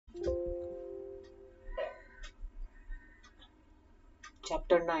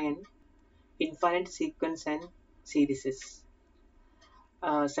Chapter 9 Infinite Sequence and Series.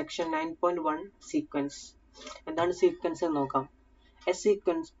 Section 9.1 Sequence. എന്താണ് sequence എന്ന് നോക്കാം.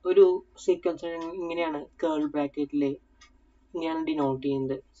 ഒരു സീക്വൻസ് ഇങ്ങനെയാണ് കേൾ ബ്രാക്കറ്റിൽ ഇങ്ങനെയാണ് ഡിനോട്ട്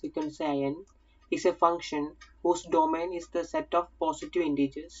ചെയ്യുന്നത്. Sequence n is a function whose domain is the set of positive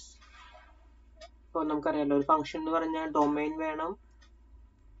integers. അപ്പോൾ നമുക്കറിയാലോ ഒരു ഫംഗ്ഷൻ എന്ന് പറഞ്ഞാൽ ഡൊമൈൻ വേണം,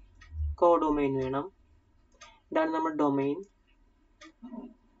 കോഡൊമൈൻ വേണം. ഇതാണ് നമ്മുടെ ഡൊമൈൻ.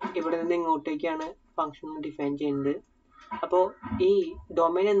 ഇവിടെ നിന്ന് ഇങ്ങോട്ടേക്കാണ് ഫംഗ്ഷൻ ഡിഫൈൻ ചെയ്യുന്നത്. അപ്പോൾ ഈ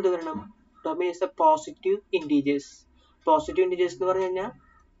ഡൊമൈൻ എന്ത് വരണം? Domain is A positive integers. Positive integers എന്ന് പറഞ്ഞു കഴിഞ്ഞാൽ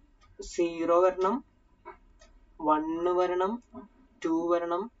 0 വരണം, 1 വരണം, 2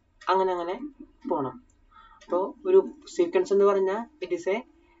 വരണം, അങ്ങനെ പോകണം. അപ്പോൾ ഒരു സീക്വൻസ് എന്ന് പറഞ്ഞാൽ it is A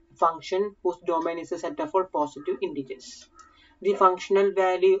function whose domain is a set of all positive integers. The functional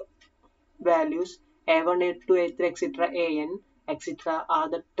values a1, a2, a3, etc. an etc. are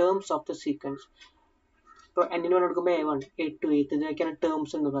the terms of the sequence. ഇപ്പോൾ n കൊടുക്കുമ്പോൾ a1, a2, a3 ഇതൊക്കെയാണ്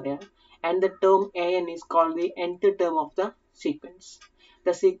terms എന്ന് പറയാം. And the term an is called the nth term of the sequence.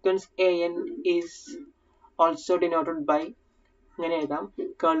 The sequence an is also denoted by ഇങ്ങനെ എഴുതാം,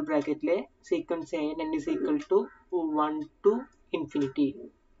 കേൾ ബ്രാക്കറ്റിലെ sequence an is equal to 1 to infinity.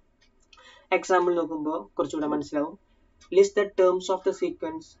 Example നോക്കുമ്പോൾ കുറച്ചുകൂടെ മനസ്സിലാവും. List the terms of the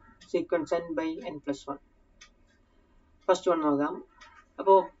sequence n by n plus 1. First one നോക്കാം.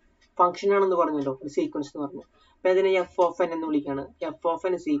 അപ്പോൾ function ആണെന്ന് പറഞ്ഞല്ലോ, ഒരു സീക്വൻസ് എന്ന് പറഞ്ഞു. അപ്പോൾ അതിനെ എഫ് ഓഫ് എൻ എന്ന് വിളിക്കുകയാണ്. F of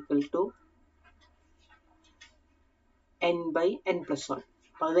N is equal to n by n plus 1.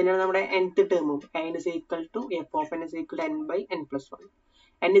 അപ്പോൾ അത് തന്നെയാണ് നമ്മുടെ nth ടേമും. n is equal to f of n is equal to n by n plus 1.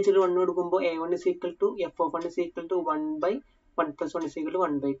 n is equal to 1 കൊടുക്കുമ്പോൾ a1 is equal to f of 1 is equal to 1 by 1 plus 1 is equal to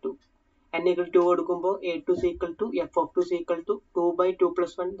 1 by 2. n equal to 2 കൊടുക്കുമ്പോൾ a2 is equal to f of 2 is equal to 2 by 2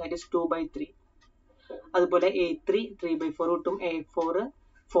 plus 1, that is 2 by 3. അതുപോലെ a3 3 by 4 കിട്ടും, a4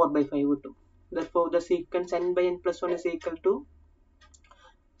 4 by 5 കിട്ടും. Therefore the sequence n by n plus 1 is equal to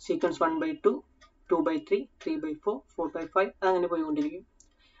sequence 1 by 2, 2 by 3, 3 by 4, 4 by 5 അങ്ങനെ പോയിക്കൊണ്ടിരിക്കും.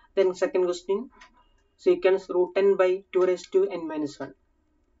 Then second question, sequence root n by 2 raised to n minus 1.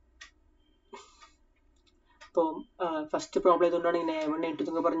 അപ്പോൾ first problem ഇതുകൊണ്ടാണ് ഇങ്ങനെ a1 a2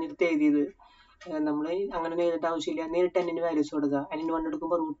 എന്നൊക്കെ പറഞ്ഞിട്ട് എഴുതിയത്. നമ്മൾ അങ്ങനെ എഴുതേണ്ട ആവശ്യമില്ല, നേരിട്ട് n വാല്യൂസ് കൊടുക്കുക. n 1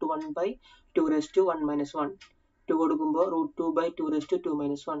 എടുക്കുമ്പോൾ root 1 by 2 raised to 1 minus 1, 2 കൊടുക്കുമ്പോൾ root 2 by 2 raised to 2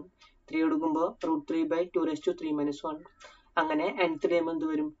 minus 1, 3 കൊടുക്കുമ്പോൾ root 3 by 2 raised to 3 minus 1. അങ്ങനെ nth ടേം എന്ത്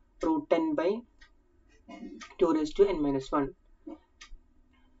വരും? Root n by 2 raised to n minus 1.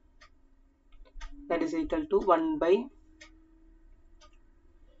 That is equal to 1 by,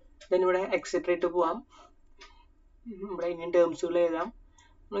 then ഇവിടെ etcetera ഇട്ട് പോവാം. ഇവിടെ ഇനി ടേംസുകൾ എഴുതാം.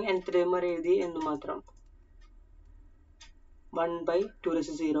 nth ടേം വരെ എഴുതി എന്ന് മാത്രം. 1 by 2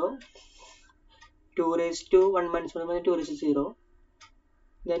 raised to 0, 2 raised to 1 minus 1 2 raised to 0,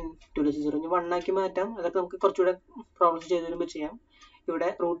 then 2 raised to 0 ഇനി 1 ആക്കി മാറ്റാം. അതൊക്കെ നമുക്ക് കുറച്ചുകൂടെ പ്രോബ്ലംസ് ചെയ്ത് വരുമ്പോൾ ചെയ്യാം. ഇവിടെ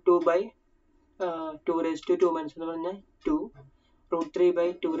root 2 by 2 raised to 2 minus 1 എന്ന് പറഞ്ഞാൽ 2, root 3 by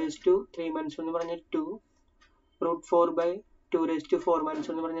 2 raised to 3 minus 1 എന്ന് പറഞ്ഞാൽ 2, root 4 by 2 raised to 4 minus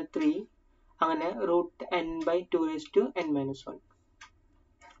 1 എന്ന് പറഞ്ഞാൽ 3, അങ്ങനെ root n by 2 raised to n minus 1.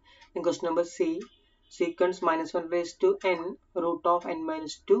 Then question number C, sequence minus 1 raised to n root of n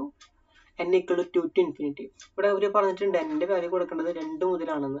minus 2 n equal to 2 to infinity. ഇവിടെ അവർ പറഞ്ഞിട്ടുണ്ട് n value കൊടുക്കേണ്ടത് 2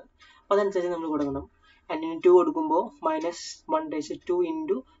 മുതലാണെന്ന്. അപ്പോൾ അതനുസരിച്ച് നമ്മൾ കൊടുക്കണം. n ന് 2 കൊടുക്കുമ്പോൾ minus 1 raised to 2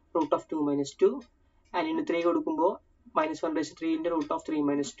 into root of 2 minus 2, n ന് 3 കൊടുക്കുമ്പോൾ minus 1 raised to 3 into root of 3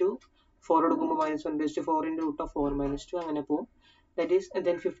 minus 2, 4 കൊടുക്കുമ്പോൾ minus 1 raised to 4 into root of 4 minus 2, അങ്ങനെ പോകും. That is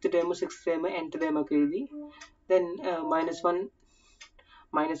then fifth term, sixth term, nth term ഒക്കെ എഴുതി. Then minus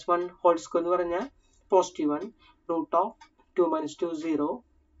 1 whole square എന്ന് പറഞ്ഞാൽ positive 1, root of 2 minus 2 0.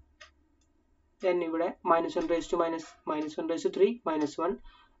 Then ഇവിടെ minus 1 raised to minus 1 raised to 3 minus 1,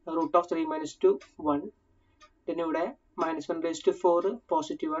 root of 3 minus 2 1. Then ഇവിടെ minus 1 raised to 4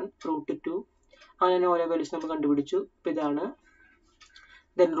 positive 1, root 2. അങ്ങനെ ഓരോ values നമ്മൾ കണ്ടുപിടിച്ചു. അപ്പോൾ ഇതാണ്.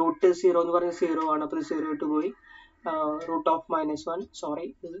 ദെൻ റൂട്ട് 0 എന്ന് പറഞ്ഞാൽ 0 ആണ്, അപ്പോൾ 0 ഇട്ട് പോയി. റൂട്ട് ഓഫ് മൈനസ് 1, സോറി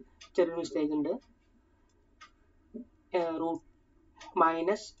ഇത് ചെറിയ മിസ്റ്റേക്ക് ഉണ്ട്, root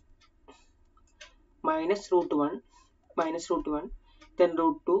minus root 1, then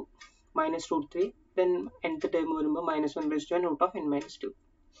root 2 minus root 3, then nth term വരുമ്പോൾ minus 1 raised to n root of n minus 2.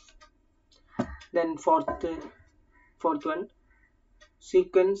 Then fourth one,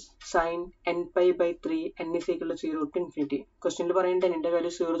 sequence sin n pi by 3 n is equal to 0 to infinity. ക്വസ്റ്റ്യനിൽ പറയുന്നത് n ന്റെ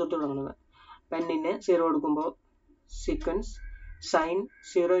value 0 തൊട്ട് തുടങ്ങുന്നത്. n ന് 0 കൊടുക്കുമ്പോൾ sequence sin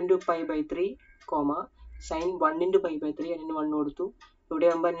 0 into pi by 3, sin 1 into pi by 3, n ന് 1 കൊടുത്തു. ഇവിടെ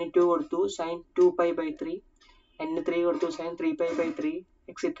ആകുമ്പോൾ n 2 കൊടുത്തു, sin 2 pi by 3, n 3 കൊടുത്തു, sin 3 pi by 3,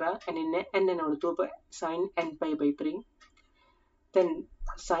 etc. n ന് n കൊടുത്തു, അപ്പോൾ sin n pi by 3. Then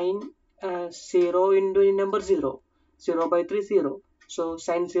sine 0 into number 0. 0 by 3 0. So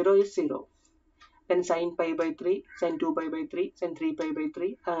sine 0 is 0. Then sine pi by 3, sine 2 pi by 3, sine 3 pi by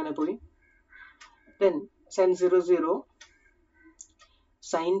 3 അങ്ങനെ പോയി. Then sine 0 0.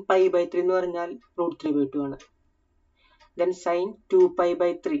 Sine pi by 3 എന്ന് പറഞ്ഞാൽ root 3 by 2 ആണ്. Then sine 2 pi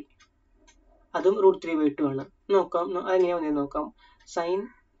by 3 അതും root 3 by 2 ആണ്. നോക്കാം, അതെങ്ങനെയാ വന്നേ നോക്കാം. Sine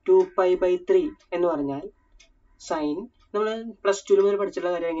 2 pi by 3 എന്ന് പറഞ്ഞാൽ സൈൻ നമ്മൾ പ്ലസ് ടു മുതൽ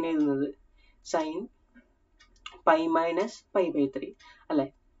പഠിച്ചിട്ടുള്ള കാര്യം എങ്ങനെ എഴുതുന്നത്, sine pi minus pi by 3 അല്ലെ.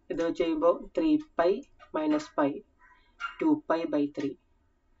 ഇത് വെച്ച് കഴിയുമ്പോൾ 3 pi minus pi 2 pi by 3.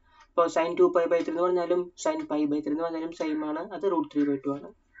 അപ്പോൾ സൈൻ 2 പൈ ബൈ 3 എന്ന് പറഞ്ഞാലും സൈൻ പൈ ബൈ 3 എന്ന് പറഞ്ഞാലും സെയിം ആണ്, അത് root 3 by 2 ആണ്.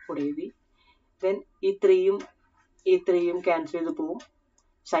 ഇവിടെ എഴുതി. ദെൻ ഈ 3യും ക്യാൻസൽ ചെയ്ത് പോവും.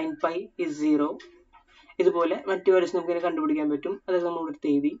 Sine pi is 0. ഇതുപോലെ മറ്റു വാല്യൂസ് നമുക്ക് ഇങ്ങനെ കണ്ടുപിടിക്കാൻ പറ്റും. അതൊക്കെ നമ്മൾ എടുത്ത്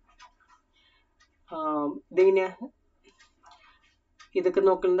എഴുതി. ഇതിങ്ങനെ ഇതൊക്കെ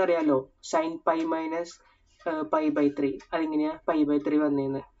നോക്കുന്നത് അറിയാലോ, sine pi minus pi by 3 അതിങ്ങനെയാ pi by 3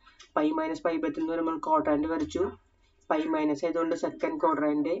 വന്നേന്ന്. Pi minus pi by 3 എന്ന് പറയുമ്പോൾ ക്വാഡ്രാന്റ് വരച്ചു. പൈ മൈനസ് ആയതുകൊണ്ട് സെക്കൻഡ്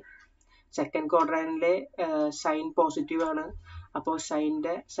ക്വാഡ്രാന്റിലെ സൈൻ പോസിറ്റീവ് ആണ്. അപ്പോൾ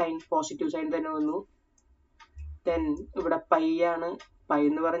സൈൻ പോസിറ്റീവ് സൈൻ തന്നെ വന്നു. ദെൻ ഇവിടെ പൈ ആണ്. പൈ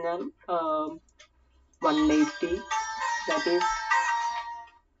എന്ന് പറഞ്ഞാൽ 180, ദാറ്റ് ഈസ്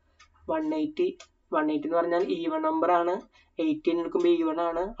 180 എന്ന് പറഞ്ഞാൽ ഈവൺ നമ്പർ ആണ്. 18 എടുക്കുമ്പോൾ ഈവൺ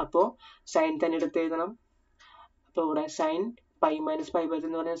ആണ്. അപ്പോൾ സൈൻ തന്നെ എടുത്ത് എഴുതണം. അപ്പോൾ ഇവിടെ sine pi minus pi by 3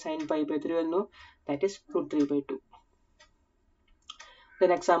 എന്ന് പറഞ്ഞാൽ സൈൻ പൈ ബൈ 3 വന്നു. That is root 3 by 2.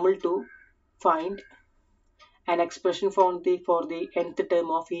 Then example 2, find an expression for the nth term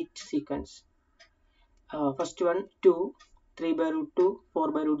of each sequence. First one 2, 3 by root 2, 4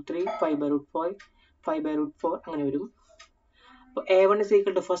 by root 3, 5 by root 5, 5 by root 4 അങ്ങനെ വരും. അപ്പോൾ a1 is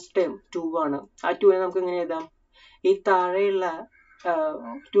equal to first term 2 ആണ്. ആ 2നെ നമുക്ക് എങ്ങനെ എഴുതാം, ഈ താഴെയുള്ള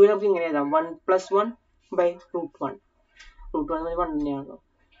 2നെ നമുക്ക് ഇങ്ങനെ എഴുതാം 1 plus 1 by root 1. root 1 1 തന്നെയാണല്ലോ.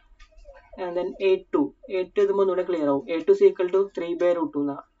 And then a2 ഇതുമ്പോൾ ഒന്നുകൂടെ ക്ലിയർ ആവും. a2 is equal to 3 by root 2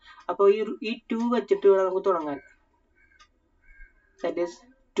 എന്നാണ്. അപ്പോൾ ഈ 2 വെച്ചിട്ട് ഇവിടെ നമുക്ക് തുടങ്ങാൻ. ദാറ്റ് ഈസ്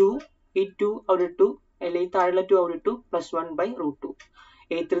 2, ഈ 2 അവിടെ 2 അല്ലെങ്കിൽ ഈ താഴെയുള്ള 2 അവിടെ 2 plus 1 by root 2.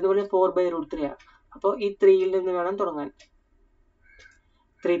 a3 എന്ന് പറഞ്ഞാൽ 4 by root 3 ആണ്. അപ്പോൾ ഈ 3യിൽ നിന്ന് വേണം തുടങ്ങാൻ.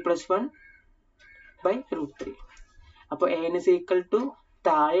 3 plus 1 by root 3. അപ്പോൾ n is equal to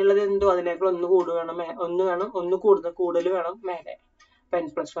താഴെയുള്ളത് എന്തോ അതിനേക്കാൾ ഒന്ന് കൂടുതൽ വേണം മേലെ. n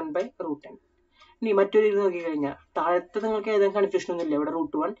plus 1 by root n. ഇനി മറ്റൊരു ഇത് നോക്കിക്കഴിഞ്ഞാൽ താഴത്തെ നിങ്ങൾക്ക് ഏതെങ്കിലും കൺഫ്യൂഷൻ ഒന്നുമില്ല. ഇവിടെ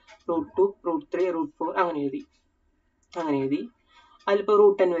root 1, root 2, root 3, root 4 അങ്ങനെ എഴുതി. അതിലിപ്പോൾ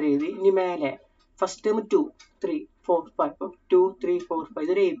root n വരെ എഴുതി. ഇനി മേലെ ഫസ്റ്റ് ടേം 2, 3, 4, 5. 2, 3, 4, 5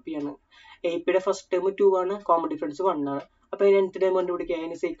 ഇതൊരു AP ആണ്. APയുടെ ഫസ്റ്റ് ടേം 2 ആണ്, കോമൺ ഡിഫറൻസ് 1 ആണ്. അപ്പോൾ അതിന് nth ടേം കണ്ടുപിടിക്കുക.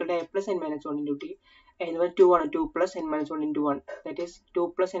 n is equal to a plus n minus 1 into t. n 2 ആണ്, 2 plus n minus 1 into 1. that is 2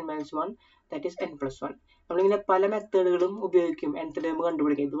 plus n minus 1, that is n plus 1. നമ്മളിങ്ങനെ പല മെത്തേഡുകളും ഉപയോഗിക്കും nth ടേം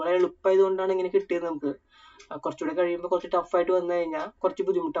കണ്ടുപിടിക്കാൻ. ഇത് വളരെ എളുപ്പമായതുകൊണ്ടാണ് ഇങ്ങനെ കിട്ടിയത്. നമുക്ക് കുറച്ചുകൂടെ കഴിയുമ്പോൾ കുറച്ച് ടഫ് ആയിട്ട് വന്നു കഴിഞ്ഞാൽ കുറച്ച്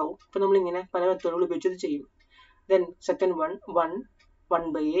ബുദ്ധിമുട്ടാവും. അപ്പോൾ നമ്മളിങ്ങനെ പല മെത്തേഡുകൾ ഉപയോഗിച്ചത് ചെയ്യും. Then second 1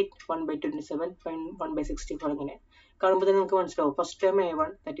 by 8, 1 by 27, 1 by 64 അങ്ങനെ കാണുമ്പോൾ തന്നെ നമുക്ക് മനസ്സിലാവും. First term a1,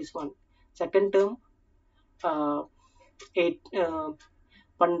 that is 1. Second term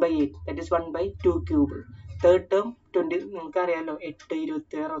 1 by 8, that is 1 by 2 cube. Third term 20, നിങ്ങൾക്ക് അറിയാലോ 8,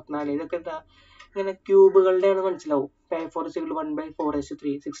 26, 64 ഇതൊക്കെ എന്താ ഇങ്ങനെ ക്യൂബുകളുടെയാണ് മനസ്സിലാവും. 4 is equal to 1 by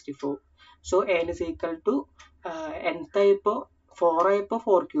 4^3, 64. So n is equal to nth ആയപ്പോൾ 4 ആയപ്പോൾ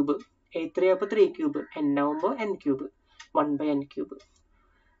 4 ക്യൂബ്, a3 ആയപ്പോൾ 3 ക്യൂബ്, n ആവുമ്പോൾ n cube, 1 by n cube.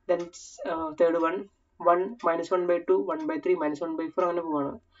 Then third one 1 - 1 by 2, 1 by 3, -1 by 4 അങ്ങനെ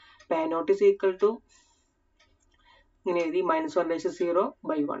പോവാണ്. അപ്പോൾ a0 is equal to ഇങ്ങനെ എഴുതി -1/0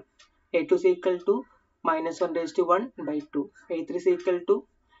 by 1. a2 is equal to -1/1 by 2. a3 is equal to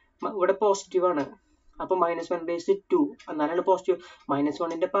ഇവിടെ പോസിറ്റീവ് ആണ്. അപ്പോൾ -1/2 എന്നാലാണ് പോസിറ്റീവ്.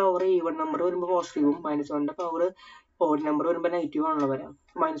 -1ന്റെ പവർ ഈവൺ നമ്പർ വരുമ്പോൾ പോസിറ്റീവും -1ന്റെ പവർ ഓഡ് നമ്പർ വരുമ്പോൾ നെഗറ്റീവ് ആണല്ലോ വരാം.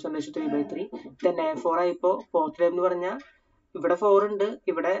 -1/3/3. then a4 ആയിപ്പോൾ ഫോർത്ത് ടേം എന്ന് പറഞ്ഞാൽ ഇവിടെ 4 ഉണ്ട്,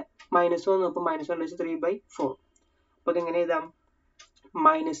 ഇവിടെ മൈനസ് വന്നു. അപ്പോൾ -1/3/4. അപ്പോൾ ഇതെങ്ങനെ എഴുതാം,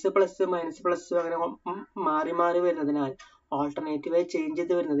 മൈനസ് പ്ലസ് അങ്ങനെ മാറി വരുന്നതിനാൽ, ഓൾട്ടർനേറ്റീവായി ചേഞ്ച്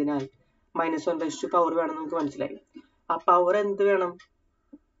ചെയ്ത് വരുന്നതിനാൽ -1/2 പവർ വേണം നമുക്ക് മനസ്സിലായി. ആ പവർ എന്ത് വേണം,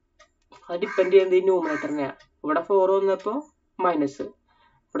 അത് ഡിപ്പെൻഡ് ചെയ്യുന്നത് ഈ ന്യൂമറേറ്ററിനെയാണ്. ഇവിടെ 4 വന്നപ്പോൾ മൈനസ്,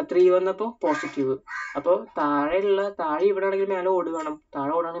 ഇവിടെ 3 വന്നപ്പോൾ പോസിറ്റീവ്. അപ്പോൾ താഴെ ഇവിടെ ആണെങ്കിൽ മേലെ ഓട് വേണം,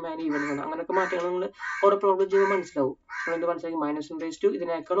 താഴെ ഓടാണെങ്കിൽ മേലെ ഈവൻ വേണം. അങ്ങനെയൊക്കെ മാറ്റങ്ങൾ നിങ്ങൾ ഓരോ പ്രോബ്ലം ചെയ്യുമ്പോൾ മനസ്സിലാവും. എന്ത് മനസ്സിലാക്കി, -1/2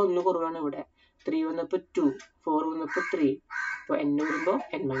 ഇതിനേക്കാൾ 1 കുറവാണ്. ഇവിടെ 3 വന്നപ്പോൾ 2, 4 വന്നപ്പോൾ 3. അപ്പോൾ n വരുമ്പോൾ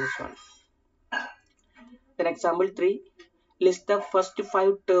n-1. Then example 3, list the first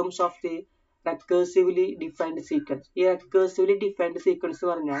 5 terms of the റെക്കേഴ്സിവ്ലി defined sequence. ഈ റെക്കേഴ്സിവ്ലി ഡിഫൈൻഡ് സീക്വൻസ്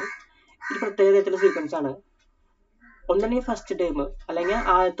പറഞ്ഞാൽ ഒരു പ്രത്യേക തരത്തിലുള്ള സീക്വൻസ് ആണ്. ഒന്നെങ്കിൽ ഫസ്റ്റ് ടേം അല്ലെങ്കിൽ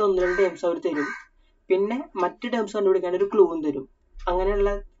ആദ്യത്തെ 1-2 ടേംസ് അവർ തരും, പിന്നെ മറ്റ് ടേംസ് കണ്ടുപിടിക്കാൻ ഒരു ക്ലൂവും തരും.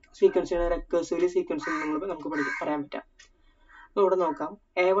 അങ്ങനെയുള്ള സീക്വൻസാണ് റെക്കേഴ്സിവ്ലി സീക്വൻസ് എന്ന് നമുക്ക് പറയാൻ പറ്റാം. ഇവിടെ നോക്കാം.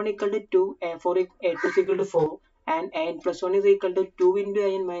 a1 equal to 2, a4 a2 is equal to 4 and an plus 1 is equal to 2 into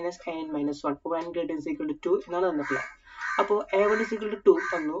an minus an minus 1. അപ്പോൾ n greater is equal to 2 എന്നാണ് തന്നിട്ടുള്ളത്. അപ്പോൾ a1 is equal to 2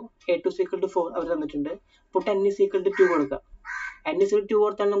 തന്നു, a2 is equal to 4 അവർ തന്നിട്ടുണ്ട്. അപ്പോൾ n is equal to 2 കൊടുക്കാം. n is equal to 2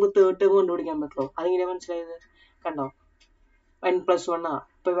 കൊടുത്താൽ നമുക്ക് തേർഡ് ടേം കണ്ടുപിടിക്കാൻ പറ്റുള്ളൂ. അതെങ്ങനെയാണ് മനസ്സിലായത്? കണ്ടോ, n plus 1 ആ.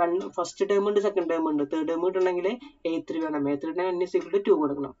 ഇപ്പോൾ ഫസ്റ്റ് ടേം ഉണ്ട്, സെക്കൻഡ് ടേം ഉണ്ട്. തേർഡ് ടേം കിട്ടണമെങ്കിൽ a3 വേണം. a3 n is equal to 2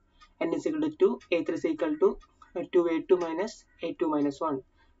 കൊടുക്കണം. n is equal to 2, a3 is equal to 2a2 minus a2 minus 1.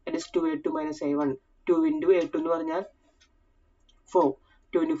 That is 2a2 minus a1. 2 into a2 എന്ന് പറഞ്ഞാൽ 4.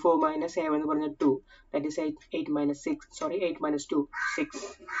 2 into 4 minus a1 എന്ന് പറഞ്ഞാൽ 2. That is 8 minus 6. Sorry, 8 minus 2, 6.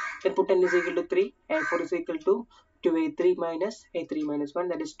 Then put n is equal to 3. a4 is equal to 2a3 minus a3 minus 1.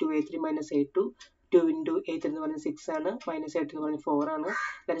 That is 2a3 minus a2. 2 into a3 എന്ന് പറഞ്ഞാൽ 6 ആണ്. Minus a2 എന്ന് പറഞ്ഞാൽ 4 ആണ്.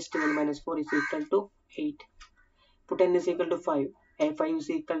 That is 12 minus 4 is equal to 8. Put n is equal to 5. a5 is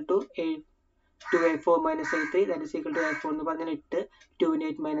equal to 2a4 minus a3, that is equal to a4 എന്ന് പറഞ്ഞാൽ 8. 2 into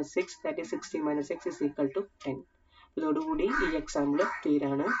 8 minus 6, that is 16 minus 6 is equal to 10. ഇതോടുകൂടി ഈ example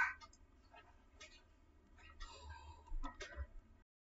തീരാണ്.